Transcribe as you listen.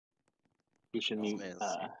You should meet.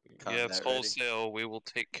 Yes, wholesale. We will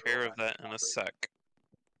take care of that in a sec.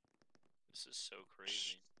 This is so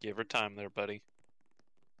crazy. Give her time there, buddy.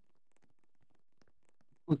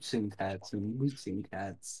 Boots and cats and boots and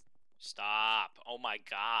cats. Stop! Oh my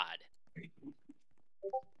god.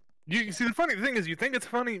 You see, the funny thing is, you think it's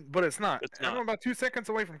funny, but it's not. It's not. I'm about 2 seconds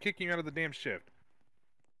away from kicking you out of the damn shift.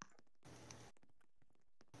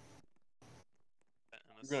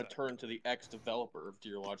 You're gonna turn to the ex-developer of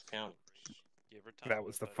Deer Lodge County. Give her time. That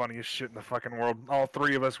was the funniest shit in the fucking world. All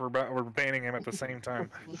three of us were banning him at the same time.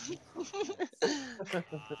 Oh my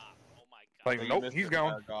god. Like, nope, he's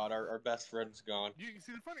gone. Oh god, our best friend's gone. You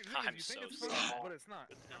see, the funny thing I'm is, you think so it's funny, sad. but it's not.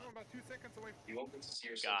 I'm about 2 seconds away from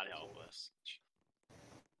God help us.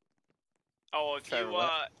 Oh,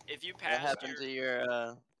 if you pass What happened to your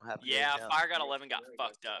yeah, Fire God 11 got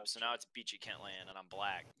fucked up, so now it's Beachy Kent land, and I'm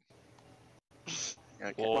black.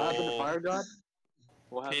 Okay. What happened to Fire God?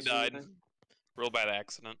 What He happened to died. Real bad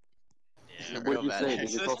accident. Yeah. What did you say?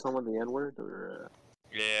 Did you call someone the N-word or?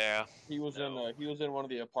 Yeah. He was in one of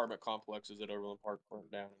the apartment complexes at Overland Park burnt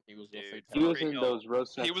down. He was the fatality. He was in those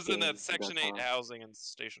roast. He was in that Section 8 housing in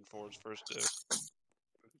Station 4's first two.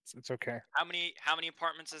 It's okay. How many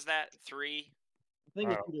apartments is that? 3? I think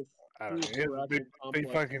I don't know. They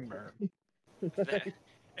fucking burn.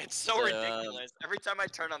 It's so ridiculous. Every time I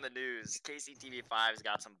turn on the news, KCTV5's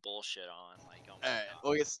got some bullshit on. Like, oh my Alright, god.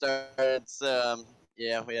 we'll get started. So,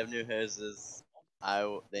 yeah, we have new hoses.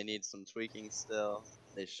 They need some tweaking still.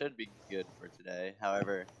 They should be good for today.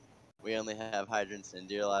 However, we only have hydrants in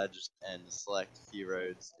Deer Lodge and a select few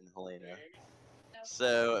roads in Helena.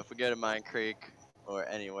 So, if we go to Mine Creek or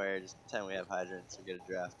anywhere, just pretend we have hydrants or get a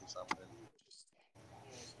draft or something.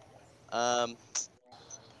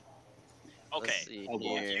 Okay,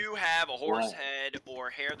 if you have a horse head or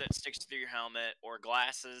hair that sticks through your helmet or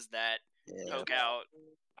glasses that poke out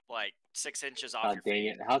like 6 inches off your dang feet,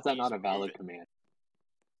 it! How's that not a valid command?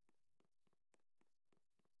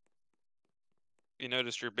 You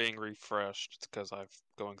notice you're being refreshed. It's because I'm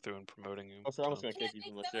going through and promoting you. Also, I'm just gonna kick you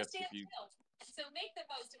from the shift if you. So make the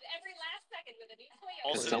most of every last second with a new Toyota.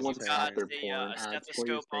 Also, Someone's if you've got after porn a ads, stethoscope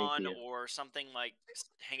please, thank on you. or something like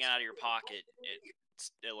hanging out of your pocket,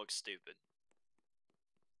 it looks stupid.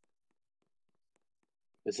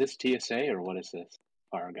 Is this TSA or what is this?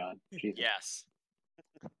 Fire God. Jesus. Yes.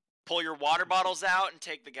 Pull your water bottles out and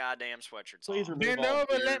take the goddamn sweatshirts Please off. remove Bend all over,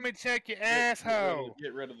 beards. let me check your asshole.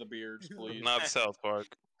 Get rid of the beards, please. Not South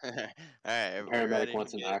Park. Alright, Paramedic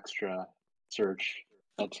wants an extra search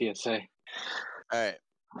at TSA. Alright,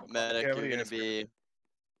 medic, Yeah, you're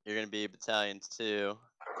gonna be battalion 2.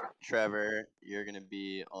 Trevor, you're gonna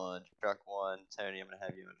be on truck 1. Tony, I'm gonna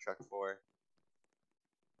have you on truck 4.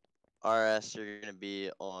 RS, you're gonna be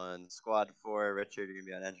on squad 4. Richard, you're gonna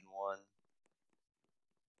be on engine 1.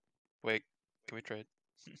 Wait, can we trade?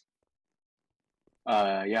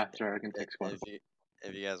 Yeah, sure, I can take squad.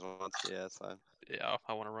 If you guys want to, yeah, that's fine. Yeah,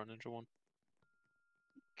 I want to run into one.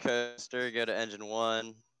 Coaster, go to engine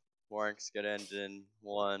 1. Warnks, go to engine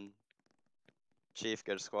 1. Chief,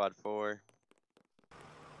 go to squad 4.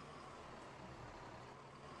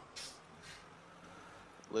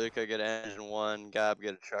 Luca, go to engine 1. Gob, go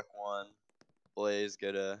to truck 1. Blaze,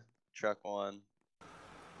 go to truck 1.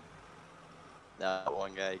 That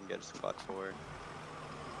one guy, you can go to squad 4.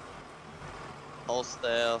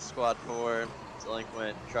 Wholesale, squad 4.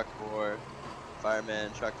 Delinquent, truck 4.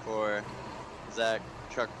 Fireman, truck 4. Zach,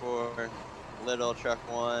 truck 4. Little, truck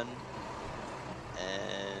 1.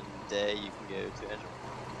 And Day, you can go to engine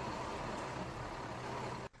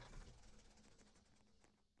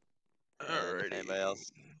 1. And if anybody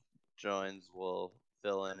else joins, we'll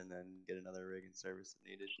fill in and then get another rig in service if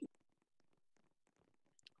needed.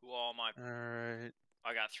 Who all my? Alright.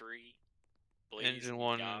 I got 3. Blaze Engine and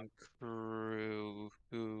 1 Gob. crew.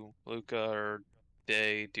 Who? Luca or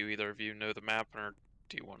Day? Do either of you know the map or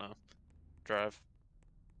do you want to drive?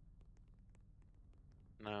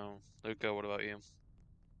 No. Luca, what about you?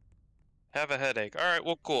 Have a headache. Alright,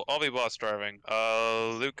 well, cool. I'll be boss driving.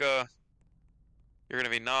 Luca, you're gonna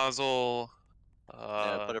be nozzle.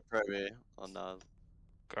 Yeah, put a probie on nozzle.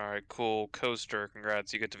 Alright, cool. Coaster,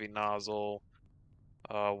 congrats. You get to be nozzle.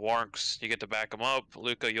 Warnks, you get to back him up.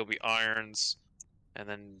 Luca, you'll be irons. And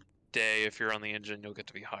then Day, if you're on the engine, you'll get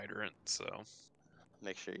to be hydrant. So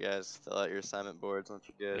Make sure you guys fill out your assignment boards once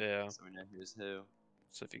you're good. Yeah. So we know who's who.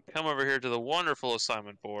 So if you come over here to the wonderful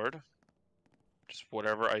assignment board, just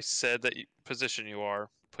whatever I said that position you are,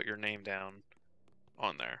 put your name down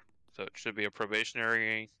on there. So it should be a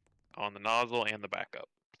probationary on the nozzle and the backup.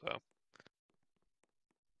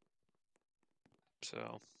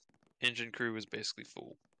 So engine crew is basically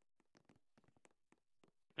full.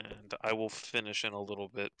 And and I will finish in a little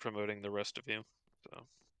bit promoting the rest of you. So,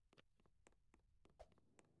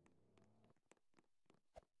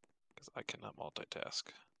 because I cannot multitask.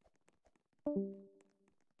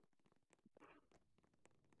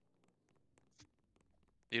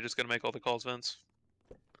 You just gonna make all the calls, Vince?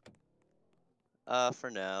 For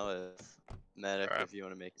now, if medic, Alright. if you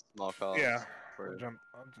want to make small calls. Yeah. For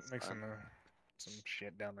I'll just make some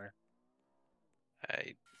shit down there.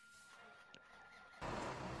 Hey.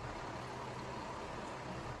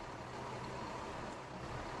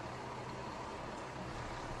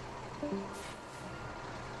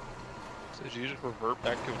 So did you just revert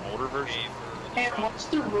back to an older version? Okay, for the And truck. what's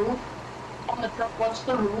the roof? On the truck, what's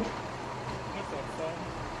the roof?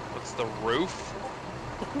 What's the roof?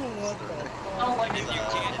 What the fuck? No, like, If you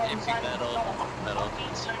can't, on if you metal, metal. the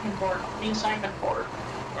assignment board, on the assignment board.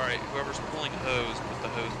 Alright, whoever's pulling hose, put the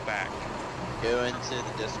hose back. Go into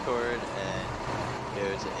the Discord and go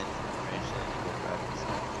to information and go to driving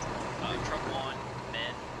side. Truck 1,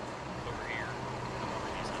 men, over here. Come over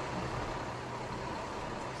to these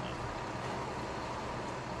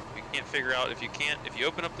You can't figure out if you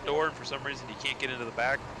open up the door and for some reason you can't get into the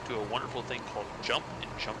back, do a wonderful thing called jump and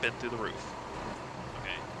jump in through the roof.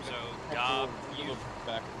 Okay, so Gob, You you look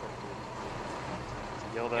back and forth.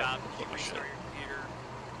 Yell that. Gob, and you put my shit. restart your computer.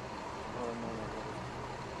 Oh, no.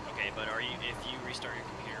 Okay, but if you restart your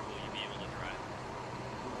computer, will you be able to drive?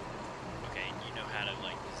 Okay, you know how to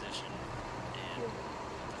like position and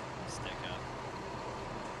stick up.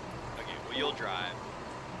 Okay, well you'll drive.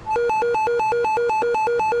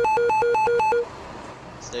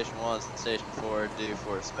 Station 1 and Station 4 due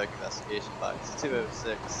for a spec investigation box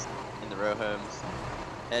 206 in the row homes.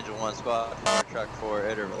 Engine 1 squad, fire truck 4,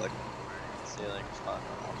 odor of electrical ceiling, respond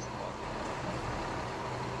on option 1.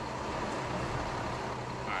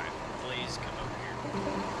 Alright, please come over here.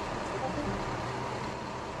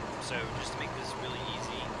 So, just to make this really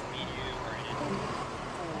easy, me and you are in it.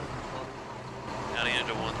 County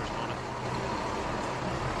Engine 1's responding.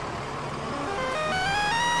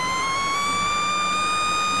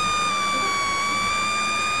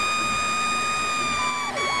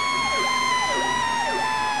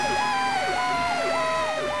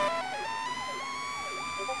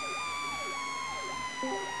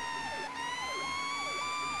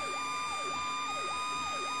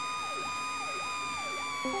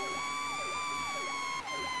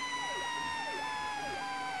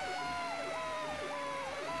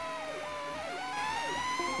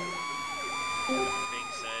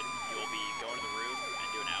 Being said, you will be going to the roof and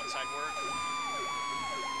doing outside work.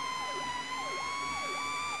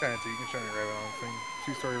 Okay, so you can show me right on the thing.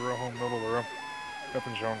 2-story row home, middle of the row.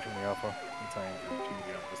 Nothing shown from the alpha. I'm telling you,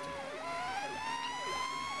 TV on this thing.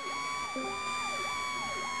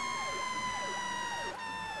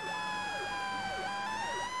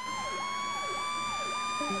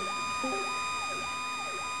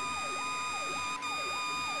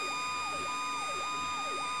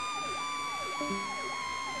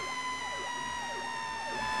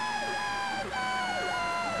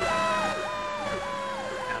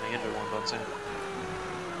 County Engine 1 butts in.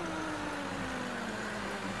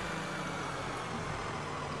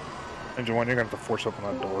 Engine 1, you're gonna have to force open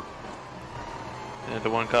that door.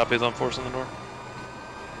 Engine 1 copies on forcing the door.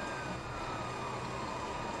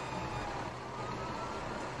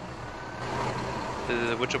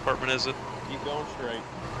 Which apartment is it? Keep going straight.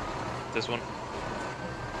 This one?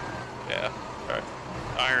 Yeah. Alright.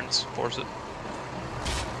 Irons, force it.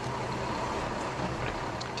 Ready?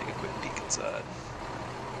 Take a quick peek inside.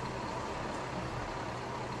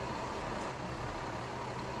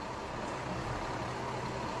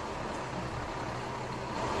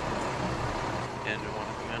 Engine 1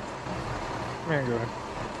 to come in. Man, go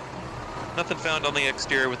ahead. Nothing found on the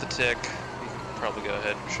exterior with the tick. You can probably go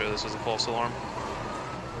ahead and show this as a false alarm.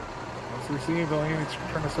 It's received, all units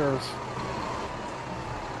return to service.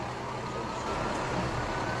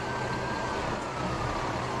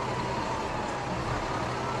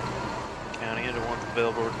 County Engine 1's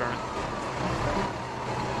available returning.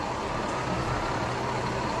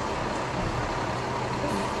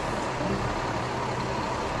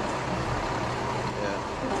 Yeah.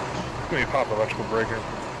 It's gonna be pop electrical breaker. No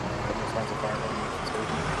signs of fire going on the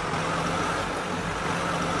station.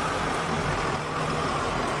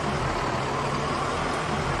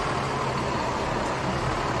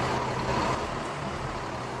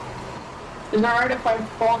 Is it alright if I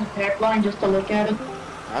fall on the pipeline just to look at it?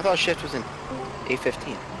 I thought shift was in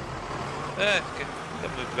 8:15. It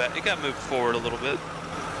got moved back. It got moved forward a little bit.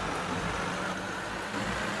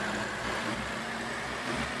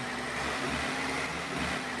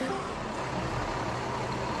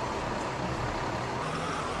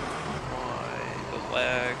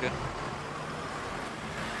 flag.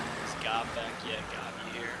 Is Gob back yet? Gob,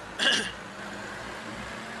 you here?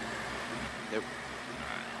 Nope.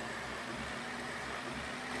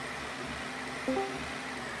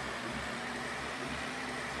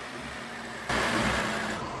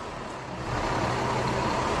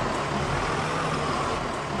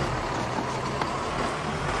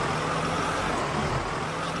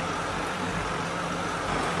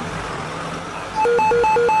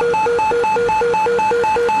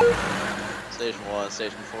 Station 1,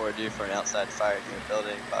 Station 4, due for an outside fire near a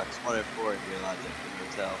building. Box 104 and green lines at the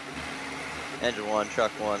motel. Engine 1,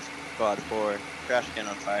 Truck 1, Squad 4. Crash can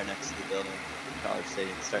on fire next to the building. College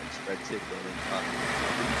Stadium starting to spread to the building.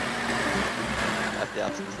 FD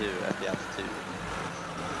altitude 2, FD altitude 2.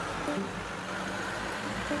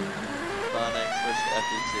 Spawning, switch to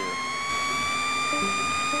FD2.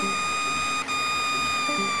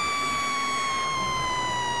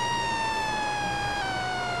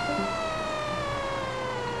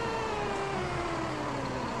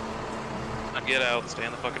 Get out, stay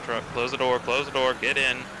in the fucking truck. Close the door, get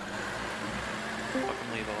in.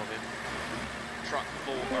 Fucking leave, all of you. Truck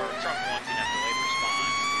 4 or Truck 1's gonna have to wait for spawn.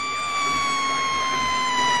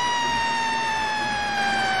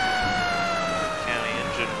 County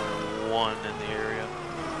engine 1 in the area.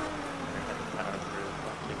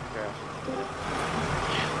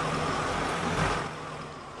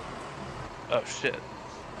 Oh shit.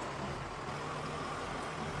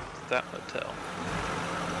 That motel.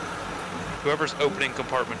 Whoever's opening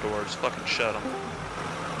compartment doors, fucking shut them.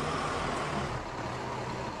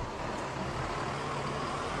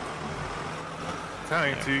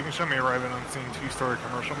 County 2, you can show me arriving on scene 2-story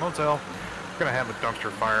commercial motel. Gonna have a dumpster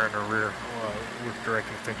fire in the rear with direct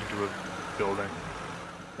extension to a building.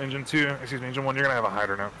 Engine 1, you're gonna have a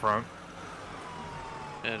hydrant up front.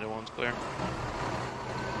 Engine 1's clear.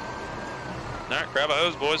 Alright, grab a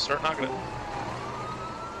hose, boys, start knocking it.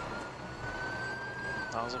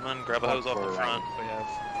 Nozzleman, grab a hose off the front. We have.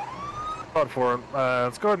 Squad 4,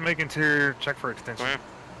 let's go ahead and make interior, check for extension. Come here.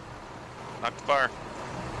 Knock the fire.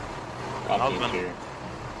 Nozzleman.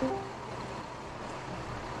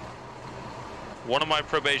 One of my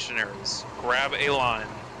probationaries, grab a line.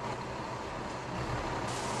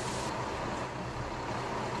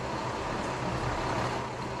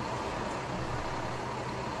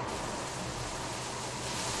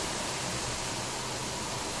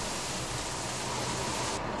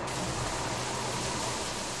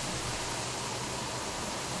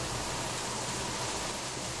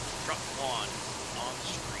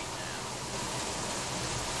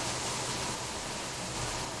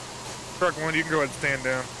 Truck 1, you can go ahead and stand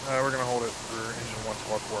down. We're going to hold it for engine 1,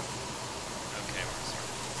 squad 4. Okay, we're gonna start.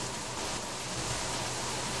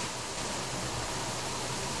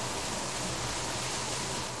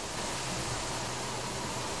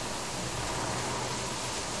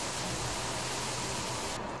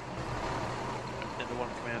 Into 1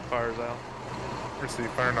 command fires out.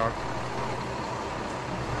 Receive, fire knock.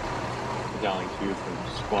 Dialing 2 from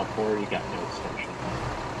squad 4, you got no extension.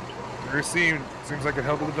 Received. Seems like it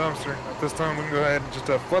held to the dumpster. At this time, we can go ahead and just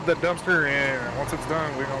flood that dumpster, and once it's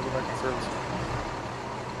done, we can go back in service.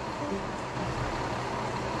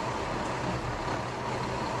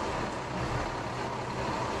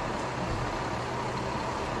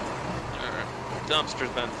 Alright. Dumpster's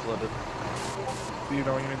been flooded. You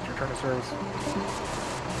know, units return to service.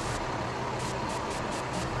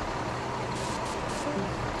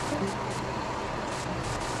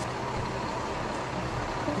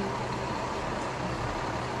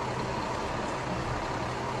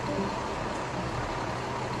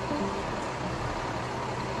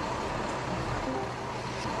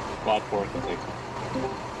 Squad 4 can take some.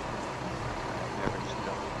 Never just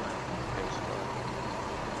jump in my air squad.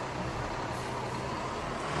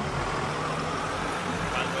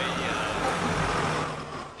 By the way,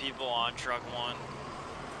 people on Truck 1,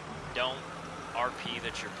 don't RP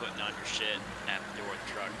that you're putting on your shit at the door of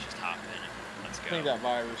the truck. Just hop in it. Let's go. I think that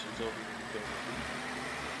virus is over here.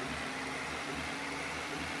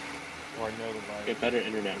 Or I know the virus. Get better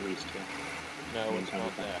internet reach too. No, it's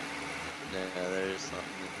not that. Yeah, there's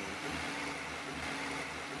something in here.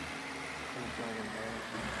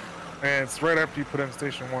 And it's right after you put in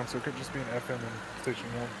Station 1, so it could just be an FM in Station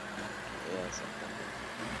 1. Yeah, something.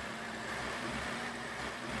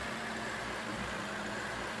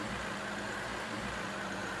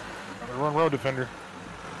 Run Road Defender.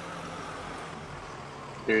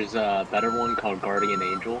 There's a better one called Guardian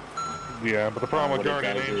Angel. Yeah, but the problem with What it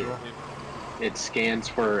Guardian does is Angel... It scans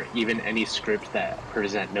for even any scripts that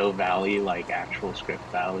present no value, like actual script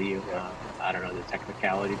value. Yeah. I don't know the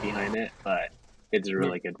technicality behind it, but it's a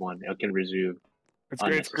really good one. It can resume It's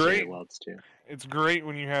unnecessary great. welds too. It's great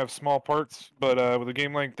when you have small parts, but with a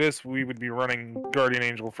game like this, we would be running Guardian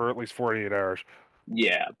Angel for at least 48 hours.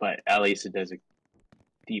 Yeah, but at least it does a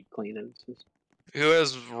deep clean of the system. Who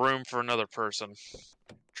has room for another person?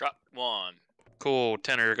 Truck 1. Cool,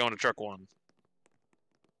 Tanner, you're going to truck 1.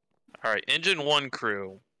 All right, engine 1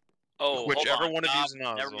 crew. Oh, Whichever hold on. one of Gob, you's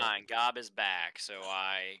nozzle. never mind. Gob is back, so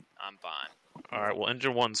I'm fine. All right, well,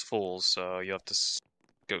 engine 1's full, so you have to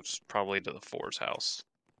go probably to the 4's house.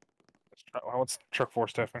 What's truck 4,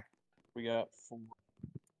 Stephanie? We got 4.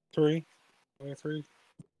 3. Only 3.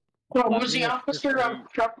 So was the officer of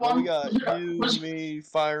truck Well, we 1? got you, me,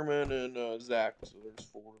 fireman, and Zach. So there's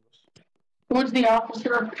 4 of us. Who was the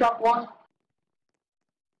officer of truck 1?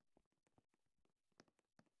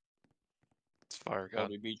 It's fire gun.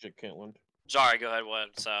 Probably Beach at Kentland. Sorry, go ahead.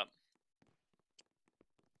 What's up?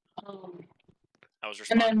 I was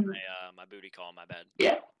And responding then, to my booty call. My bad.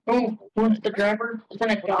 yeah. Who's the driver? Isn't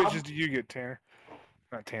it What Gob? bitches do you get, Tanner?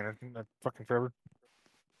 Not Tanner, not fucking Trevor.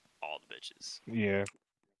 All the bitches. Yeah.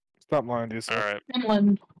 Stop lying to yourself. All right.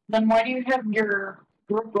 Finland. Then why do you have your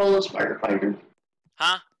group role as firefighter?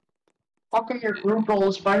 Huh? How come your group role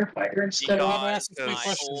is firefighter instead Because of...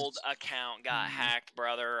 my old account got hacked,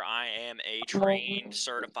 brother. I am a trained,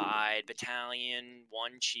 certified battalion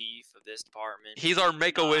 1 chief of this department. He's our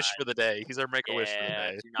Make-A-Wish for the day. He's our Make-A-Wish for the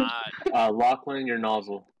day. Do not. Lachlan, your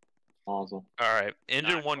nozzle. All right,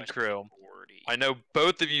 engine 1 crew. I know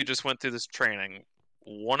both of you just went through this training.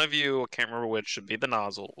 One of you, I can't remember which, should be the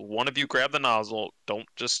nozzle. One of you grab the nozzle. Don't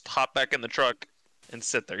just hop back in the truck and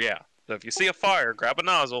sit there. Yeah. So if you see a fire, grab a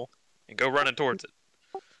nozzle and go running towards it.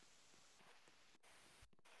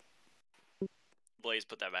 Blaze,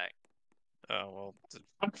 put that back. Oh, well.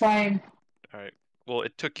 I'm fine. Alright. Well,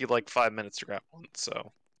 it took you like 5 minutes to grab one,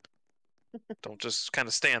 so. Don't just kind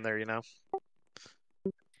of stand there, you know?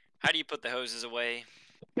 How do you put the hoses away?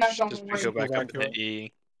 Not going Just away. go back up and hit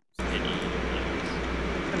E.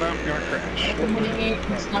 And I'm gonna crash.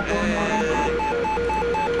 It's not going away.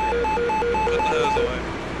 Put the hose away.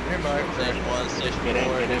 Stand by. Station 1, Station 4, Get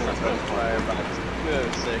in, let's go. Firebox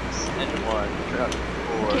 206, Engine 1, Truck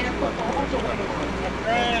 4, Can't put the hose away.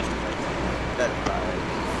 Dead fire.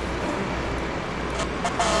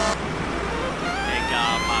 Hey,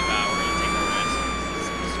 God, pop out. We're gonna take the rest.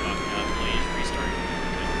 It's fucked up. Please restart your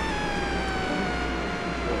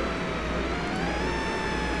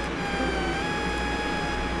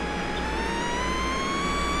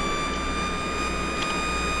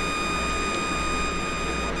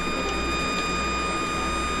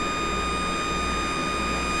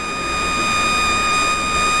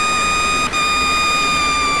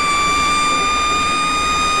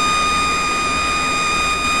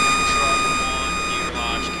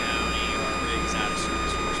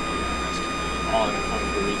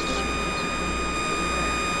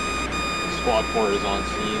Squad 4 is on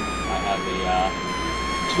scene. I have a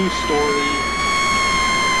two-story,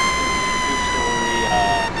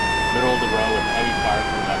 middle of the road with heavy fire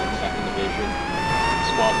coming out of the 2nd Division.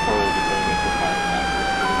 Squad 4 will be going in for fire attack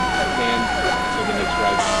and to the next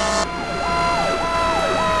right.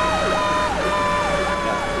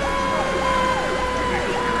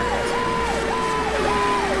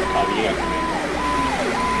 You got command.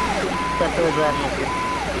 Truck 4 driving up.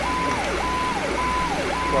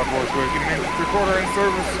 Squad 4 is good. Give me a recorder in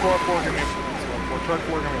service. Squad 4, give me a Squad 4. Truck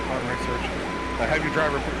 4, give me a primary search. Have your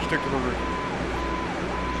driver put your stick to the roof.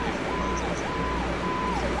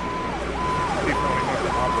 Keep running with the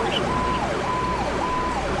operation.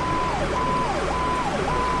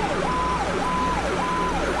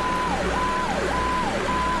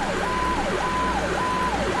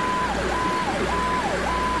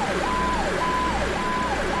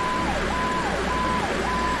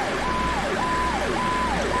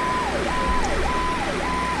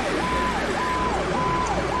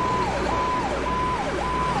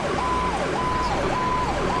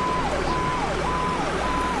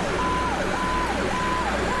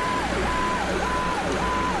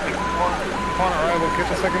 Upon arrival,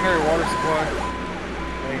 catch a secondary water supply.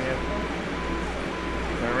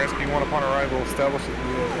 And rescue 1 upon arrival, establish the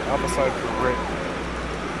alpha side for Rick.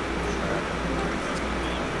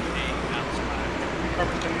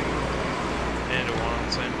 And a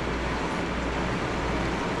 1, same.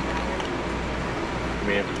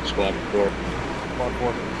 Command Squad 4. Squad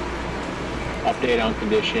 4. Update on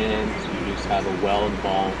conditions. You just have a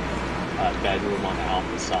well-involved bedroom on the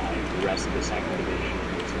alpha side. The rest of the 2nd Division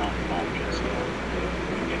is not involved just yet.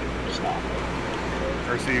 We're getting stopped.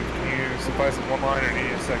 Received. Can you suffice with 1 line or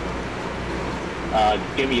need a second?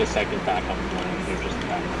 Give me a second backup line. They're just a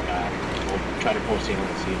backup guy. We'll try to post in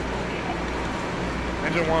and see if we have.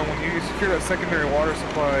 Engine 1, when you secure that secondary water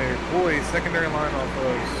supply, pull a secondary line off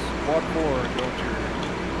of squad 4 and go to your...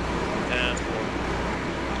 10-4.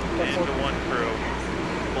 Engine 1 crew.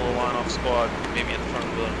 Pull a line off squad, maybe in the front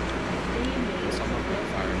of the building. Someone put a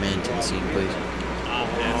fireman to the scene, please.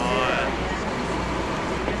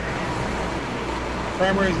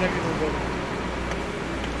 Primary is negative in the building.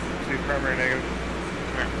 See, primary negative.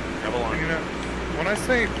 Have a line. You know, when I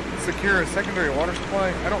say secure a secondary water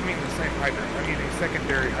supply, I don't mean the same hydrant. I mean a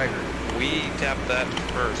secondary hydrant. We tapped that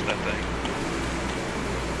first, I think.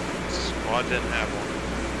 Squad didn't have one.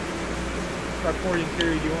 Got 40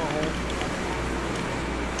 interior, do you want hold?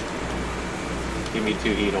 Give me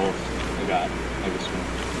 2 heat holes. I just went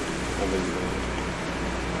over the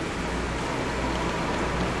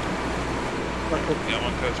Got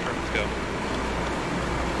one coaster, let's go.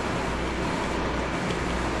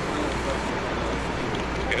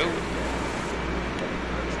 Go.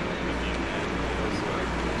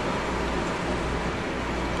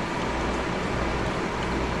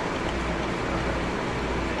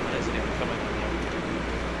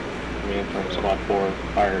 from squad 4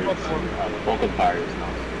 fires. Bulk of fire is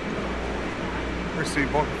knocked.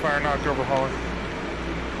 Receive bulk of fire knocked over Holly.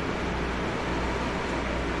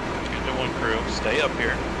 Engine 1 crew, stay up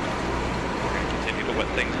here. We're going to continue to wet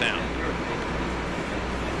things down.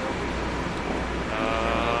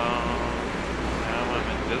 Now I'm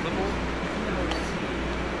invisible.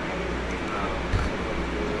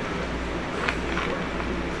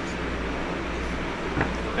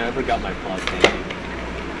 I never got my plug tank.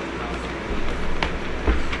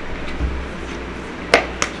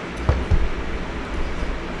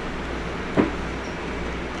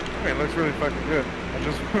 It looks really fucking good. I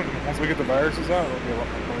just once we get the viruses out, it'll be a lot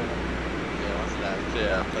more fun. Yeah, once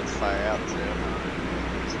that puts fire out too.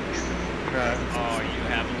 Oh, you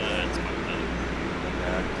have the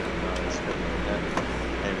Yeah, I didn't know it's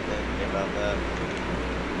everything about that.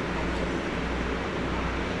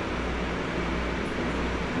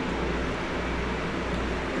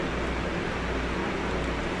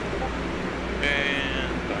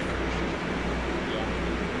 And back.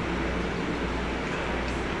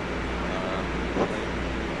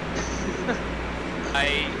 I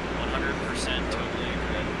 100% totally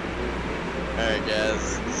agree. Alright guys,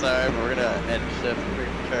 sorry, but we're gonna end shift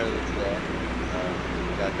prematurely today.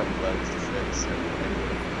 We got a couple bugs to fix, so maybe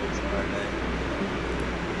we'll fix tomorrow night.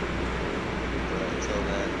 But until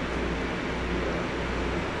then,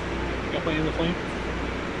 You got play in the flame?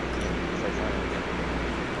 yeah, play fine again.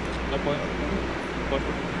 No play.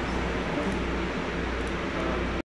 Play.